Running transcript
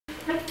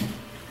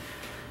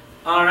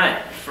All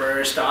right,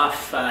 first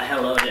off,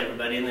 hello to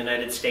everybody in the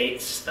United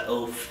States, the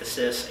OAF, the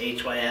CIS,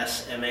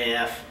 HYS,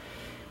 MAF,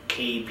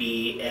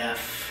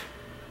 KBF,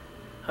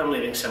 I'm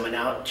leaving someone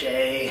out,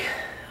 J,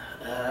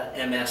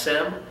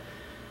 MSM.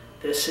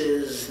 This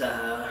is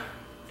the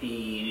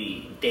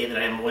day that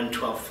I am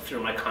 1/12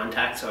 through my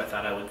contact, so I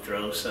thought I would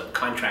throw some,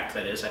 contract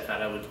that is, I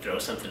thought I would throw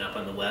something up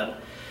on the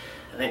web.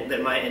 I think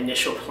that my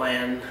initial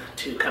plan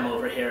to come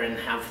over here and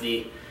have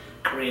the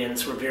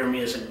Koreans revere me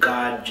as a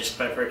god just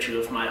by virtue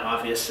of my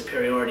obvious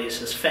superiorities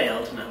has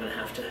failed, and I'm going to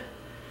have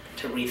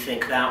to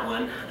rethink that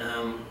one.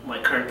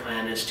 My current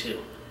plan is to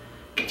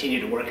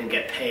continue to work and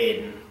get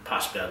paid, and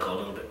possibly I'll go a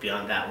little bit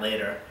beyond that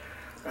later.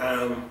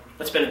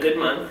 It's been a good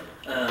month.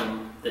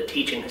 The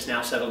teaching has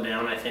now settled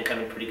down. I think I'm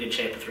in pretty good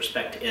shape with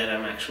respect to it.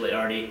 I'm actually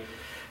already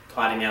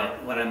plotting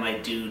out what I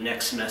might do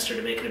next semester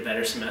to make it a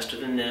better semester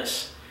than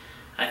this.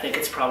 I think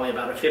it's probably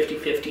about a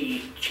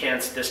 50-50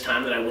 chance this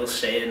time that I will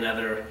stay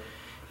another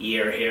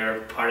year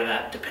here. Part of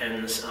that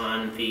depends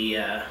on the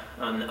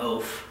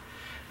OAF.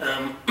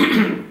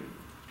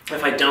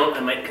 If I don't,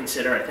 I might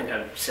consider, I think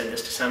I've said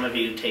this to some of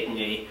you, taking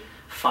a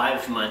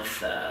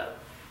five-month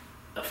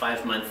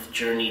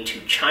journey to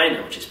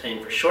China, which is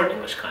paying for short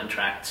English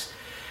contracts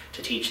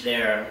to teach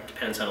there.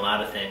 Depends on a lot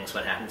of things,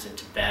 what happens in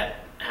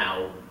Tibet,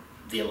 how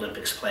the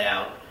Olympics play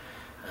out,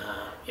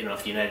 you know,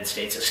 if the United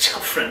States is still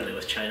friendly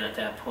with China at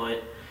that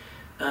point.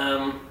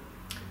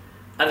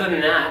 Other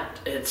than that,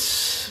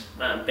 it's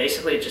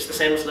basically just the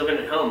same as living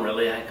at home,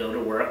 really. I go to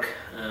work,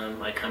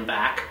 I come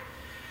back,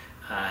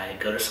 I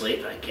go to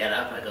sleep, I get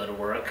up, I go to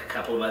work. A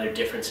couple of other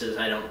differences,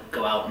 I don't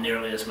go out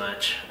nearly as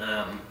much.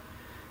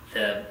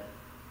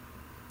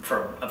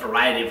 For a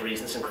variety of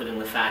reasons, including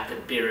the fact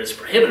that beer is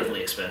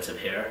prohibitively expensive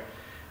here.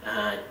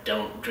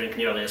 Don't drink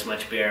nearly as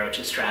much beer, which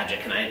is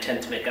tragic, and I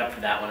intend to make up for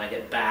that when I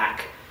get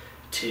back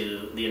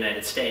to the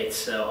United States,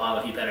 so all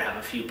of you better have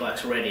a few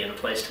bucks ready and a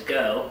place to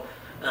go.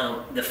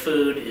 The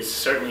food is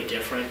certainly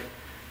different.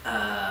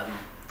 I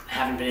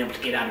haven't been able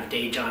to get out of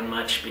Daejeon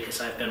much because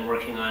I've been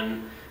working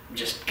on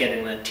just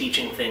getting the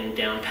teaching thing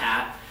down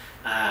pat.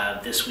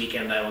 This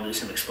weekend I will do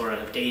some exploring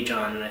of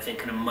Daejeon, and I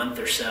think in a month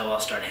or so I'll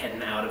start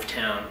heading out of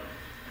town.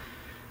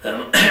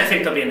 I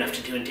think there'll be enough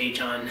to do in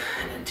Daejeon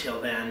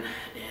until then,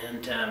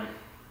 and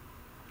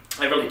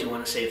I really do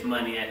want to save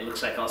money. It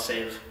looks like I'll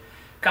save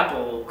a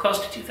couple, close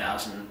to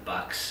 2,000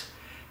 bucks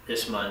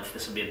this month.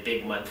 This will be a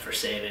big month for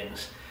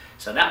savings.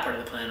 So that part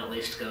of the plan at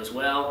least goes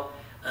well.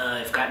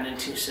 I've gotten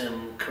into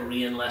some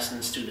Korean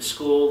lessons through the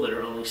school that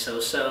are only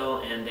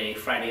so-so, and a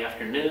Friday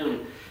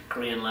afternoon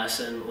Korean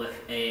lesson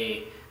with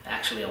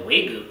actually a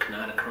Waeguk,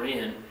 not a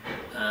Korean,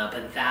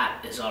 but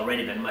that has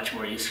already been much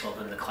more useful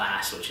than the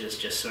class, which is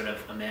just sort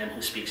of a man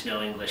who speaks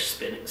no English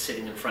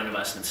sitting in front of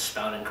us and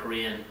spouting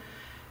Korean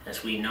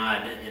as we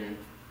nod in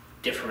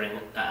differing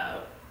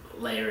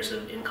layers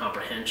of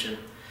incomprehension.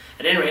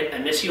 At any rate, I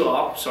miss you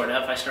all, sort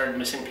of. I started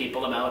missing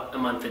people about a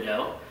month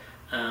ago.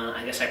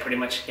 I guess I pretty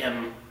much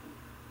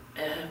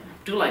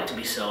do like to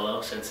be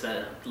solo, since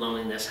the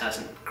loneliness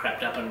hasn't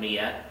crept up on me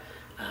yet.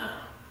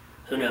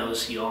 Who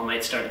knows, you all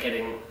might start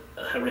getting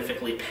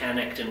horrifically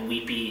panicked and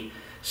weepy,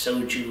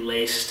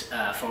 soju-laced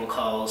phone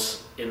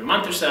calls in a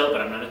month or so,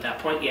 but I'm not at that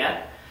point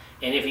yet.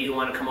 Any of you who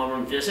want to come over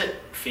and visit,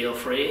 feel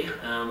free.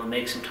 I'll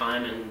make some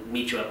time and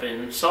meet you up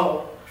in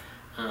Seoul.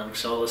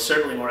 Seoul is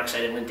certainly more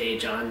exciting than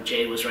Daejeon.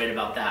 Jay was right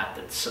about that.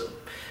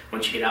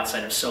 Once you get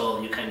outside of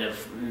Seoul, you kind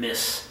of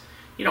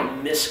you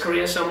don't miss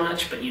Korea so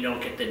much, but you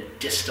don't get the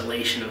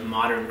distillation of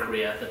modern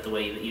Korea the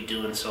way that you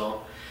do in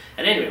Seoul.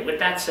 At any rate, with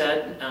that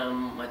said,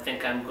 I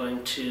think I'm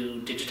going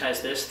to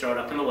digitize this, throw it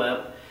up on the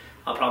web.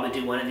 I'll probably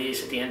do one of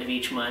these at the end of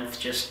each month,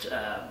 just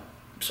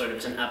sort of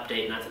as an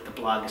update. Not that the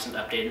blog isn't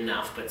updated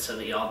enough, but so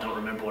that y'all don't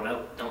remember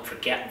don't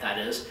forget, that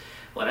is,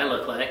 what I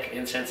look like.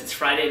 And since it's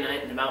Friday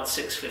night and about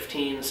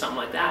 6:15, something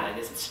like that, I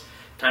guess it's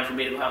time for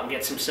me to go out and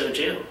get some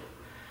soju.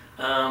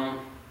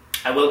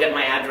 I will get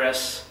my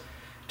address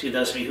to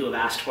those of you who have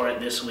asked for it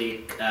this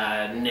week.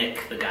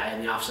 Nick, the guy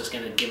in the office, is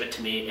going to give it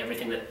to me.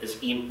 Everything that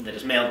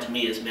is mailed to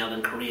me is mailed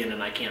in Korean,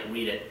 and I can't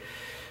read it.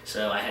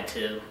 So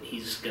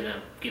he's going to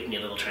give me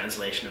a little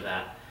translation of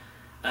that.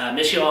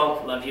 Miss you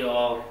all, love you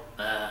all.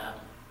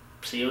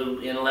 See you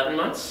in 11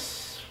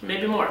 months,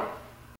 maybe more.